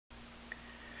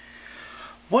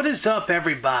What is up,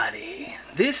 everybody?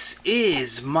 This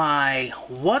is my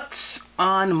what's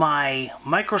on my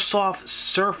Microsoft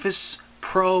Surface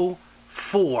Pro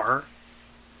 4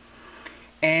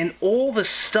 and all the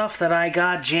stuff that I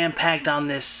got jam-packed on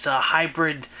this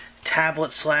hybrid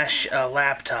tablet slash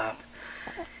laptop.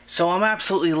 So I'm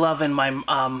absolutely loving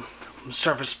my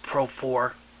Surface Pro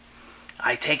 4.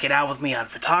 I take it out with me on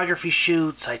photography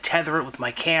shoots. I tether it with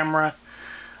my camera.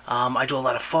 I do a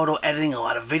lot of photo editing, a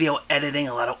lot of video editing,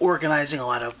 a lot of organizing, a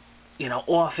lot of,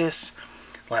 office,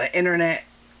 a lot of internet.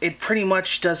 It pretty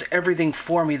much does everything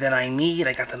for me that I need.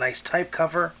 I got the nice type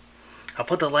cover. I'll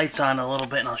put the lights on a little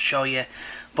bit and I'll show you.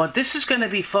 But this is going to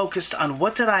be focused on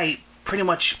what did I pretty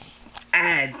much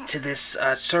add to this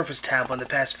Surface tablet in the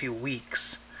past few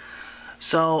weeks.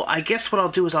 So I guess what I'll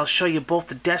do is I'll show you both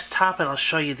the desktop and I'll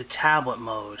show you the tablet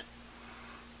mode.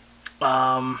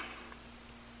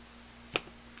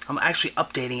 I'm actually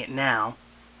updating it now,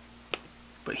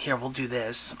 but here, we'll do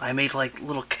this. I made like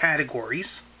little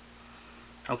categories.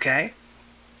 Okay,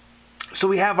 so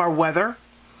we have our weather.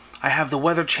 I have the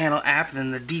Weather Channel app and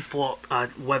then the default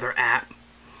weather app.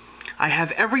 I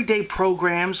have everyday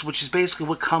programs, which is basically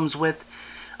what comes with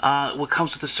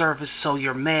the Surface. So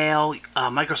your Mail,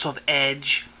 Microsoft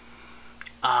Edge.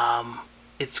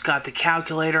 It's got the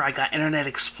calculator. I got Internet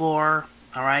Explorer.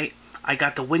 All right, I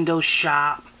got the Windows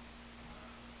Shop.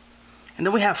 And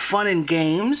then we have fun and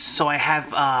games. So I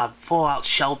have Fallout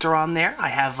Shelter on there. I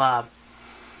have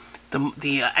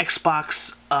the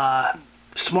Xbox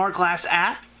Smart Glass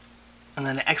app, and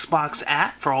then the Xbox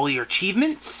app for all your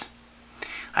achievements.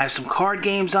 I have some card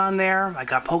games on there. I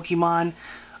got Pokemon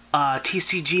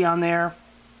TCG on there.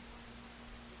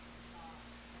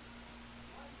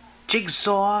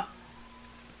 Jigsaw.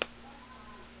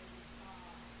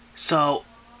 So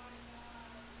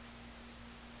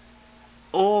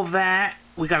all that.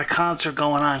 We got a concert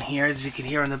going on here, as you can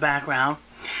hear in the background.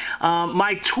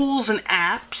 My tools and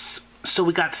apps. So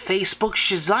we got Facebook,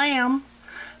 Shazam,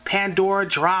 Pandora,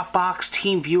 Dropbox,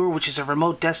 TeamViewer, which is a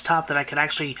remote desktop that I could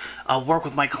actually work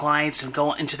with my clients and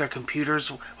go into their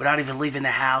computers without even leaving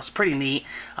the house. Pretty neat.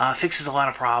 Fixes a lot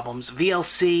of problems.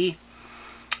 VLC,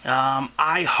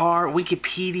 iHeart,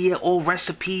 Wikipedia, All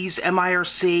Recipes,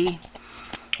 MIRC,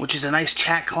 which is a nice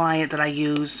chat client that I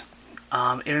use.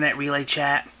 Internet Relay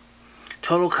Chat,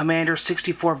 Total Commander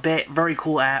 64-bit, very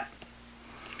cool app.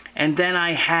 And then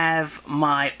I have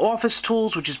my Office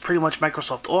tools, which is pretty much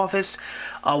Microsoft Office.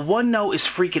 OneNote is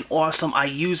freaking awesome. I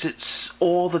use it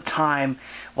all the time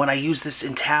when I use this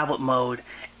in tablet mode,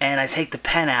 and I take the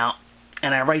pen out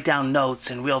and I write down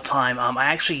notes in real time. I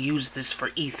actually used this for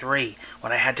E3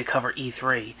 when I had to cover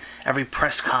E3. Every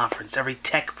press conference, every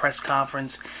tech press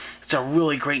conference. It's a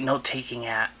really great note-taking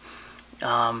app.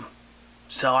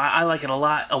 So I like it a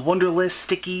lot. A Wunderlist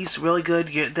stickies, really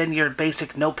good. Then your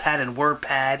basic Notepad and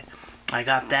WordPad. I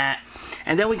got that.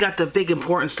 And then we got the big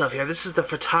important stuff here. This is the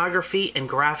photography and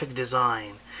graphic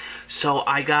design. So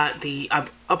I've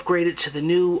upgraded to the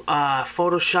new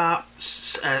Photoshop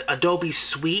Adobe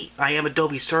Suite. I am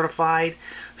Adobe certified,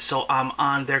 so I'm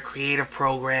on their creative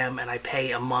program and I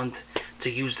pay a month to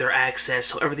use their access,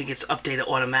 so everything gets updated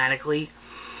automatically.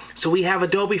 So we have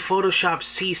Adobe Photoshop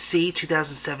CC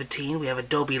 2017. We have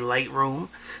Adobe Lightroom.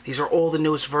 These are all the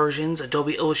newest versions.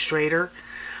 Adobe Illustrator,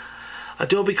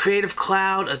 Adobe Creative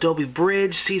Cloud, Adobe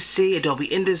Bridge CC, Adobe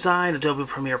InDesign, Adobe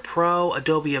Premiere Pro,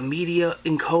 Adobe Media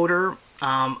Encoder.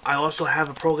 I also have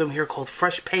a program here called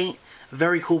Fresh Paint.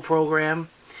 Very cool program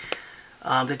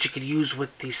that you could use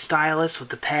with the stylus, with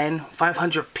the pen.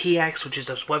 500px, which is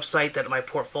a website that my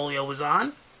portfolio was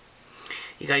on.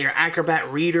 You got your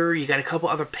Acrobat Reader. You got a couple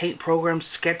other paint programs,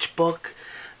 Sketchbook,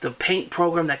 the paint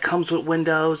program that comes with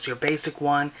Windows, your basic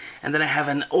one. And then I have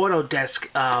an Autodesk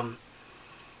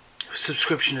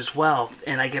subscription as well.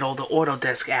 And I get all the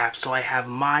Autodesk apps. So I have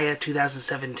Maya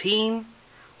 2017,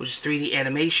 which is 3D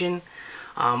animation.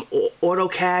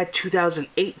 AutoCAD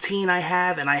 2018 I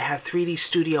have. And I have 3D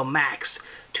Studio Max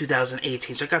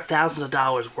 2018. So I got thousands of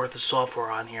dollars worth of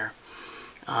software on here.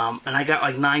 And I got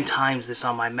like 9 times this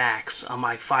on my Macs, on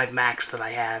my 5 Macs that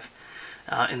I have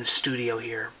in the studio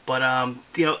here. But,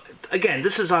 again,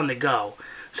 this is on the go.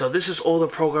 So this is all the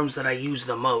programs that I use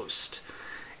the most.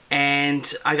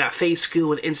 And I got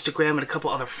FaceGoo and Instagram and a couple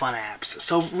other fun apps.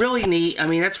 So really neat. I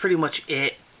mean, that's pretty much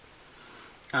it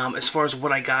as far as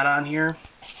what I got on here.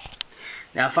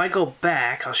 Now, if I go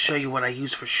back, I'll show you what I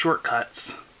use for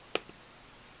shortcuts.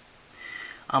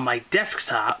 On my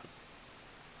desktop,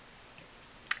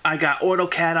 I got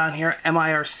AutoCAD on here,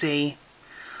 MIRC,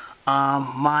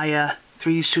 Maya,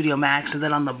 3D Studio Max, and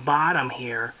then on the bottom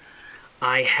here,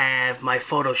 I have my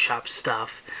Photoshop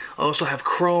stuff. I also have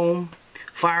Chrome,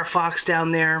 Firefox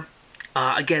down there.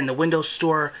 Again, the Windows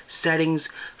Store, Settings,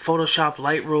 Photoshop,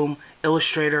 Lightroom,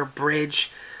 Illustrator,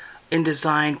 Bridge,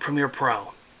 InDesign, Premiere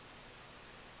Pro.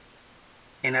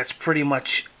 And that's pretty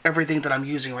much everything that I'm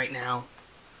using right now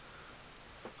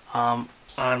on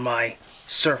my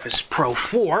Surface Pro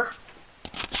 4.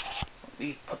 Let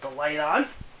me put the light on, in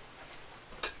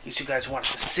case you guys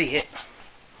wanted to see it.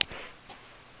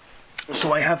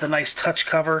 So I have the nice touch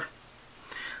cover.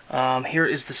 Here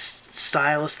is the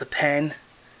stylus, the pen.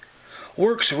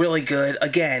 Works really good.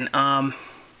 Again,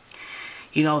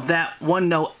 you know, that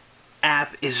OneNote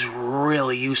app is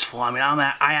really useful. I mean,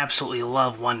 I absolutely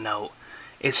love OneNote.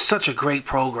 It's such a great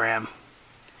program.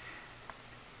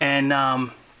 And,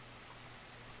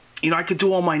 you know, I could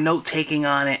do all my note taking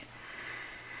on it.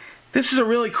 This is a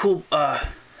really cool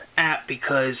app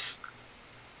because,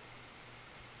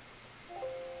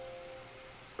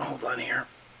 hold on here.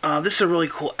 This is a really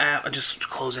cool app. I just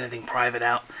close anything private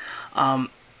out.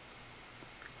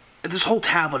 This whole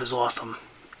tablet is awesome.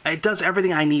 It does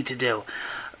everything I need to do.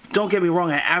 Don't get me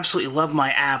wrong, I absolutely love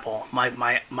my Apple, my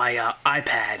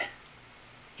iPad.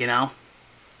 You know?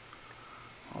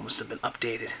 Almost have been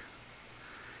updated.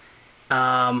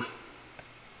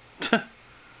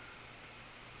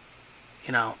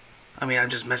 You know, I mean, I'm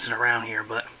just messing around here,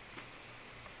 but,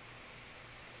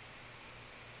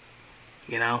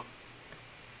 you know,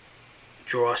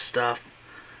 draw stuff.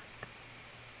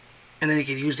 And then you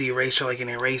could use the eraser like an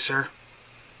eraser.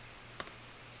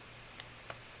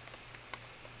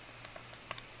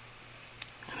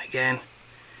 And again,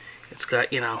 it's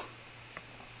got, you know,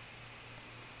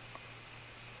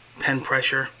 pen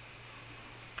pressure.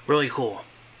 Really cool.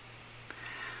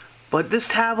 But this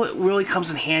tablet really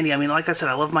comes in handy. I mean, like I said,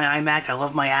 I love my iMac, I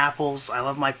love my Apples, I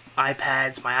love my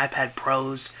iPads, my iPad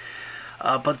Pros.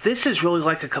 But this is really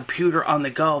like a computer on the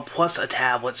go plus a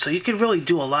tablet, so you can really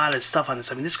do a lot of stuff on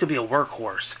this. I mean, this could be a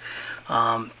workhorse.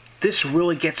 This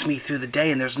really gets me through the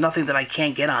day, and there's nothing that I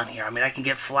can't get on here. I mean, I can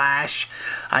get Flash,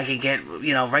 I can get,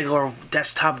 you know, regular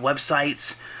desktop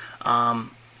websites.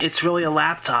 It's really a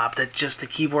laptop that just the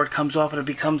keyboard comes off and it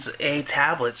becomes a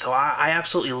tablet. So I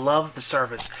absolutely love the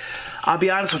Surface. I'll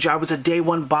be honest with you, I was a day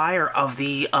one buyer of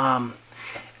the, well,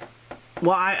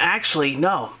 actually,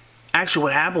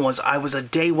 what happened was I was a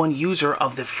day one user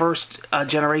of the first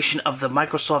generation of the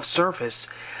Microsoft Surface.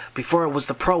 Before it was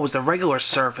the Pro, it was the regular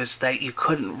Surface that you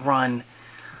couldn't run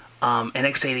an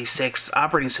x86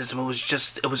 operating system.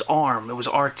 It was ARM, it was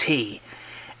RT.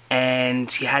 And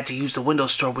you had to use the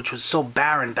Windows Store, which was so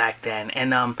barren back then.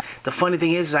 And the funny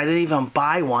thing is I didn't even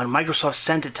buy one. Microsoft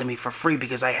sent it to me for free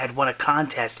because I had won a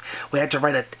contest. We had to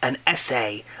write an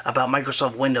essay about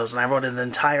Microsoft Windows, and I wrote an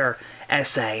entire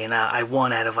essay, and I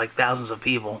won out of like thousands of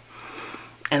people.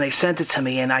 And they sent it to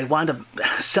me, and I wound up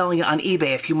selling it on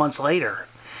eBay a few months later.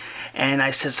 And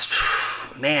I says,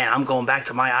 man, I'm going back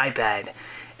to my iPad.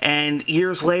 And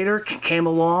years later, came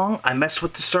along, I messed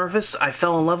with the Surface, I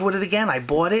fell in love with it again, I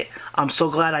bought it, I'm so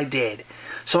glad I did.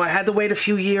 So I had to wait a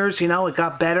few years, you know, it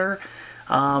got better,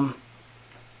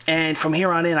 and from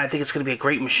here on in, I think it's going to be a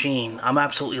great machine. I'm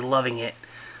absolutely loving it.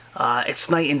 It's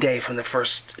night and day from the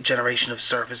first generation of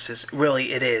Surfaces,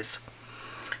 really it is.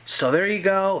 So there you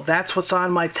go, that's what's on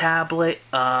my tablet.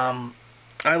 I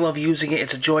love using it,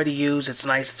 it's a joy to use, it's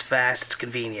nice, it's fast, it's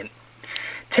convenient.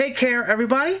 Take care,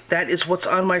 everybody. That is what's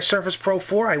on my Surface Pro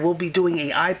 4. I will be doing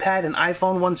an iPad and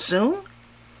iPhone one soon.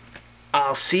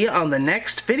 I'll see you on the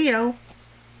next video.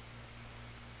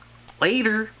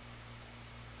 Later.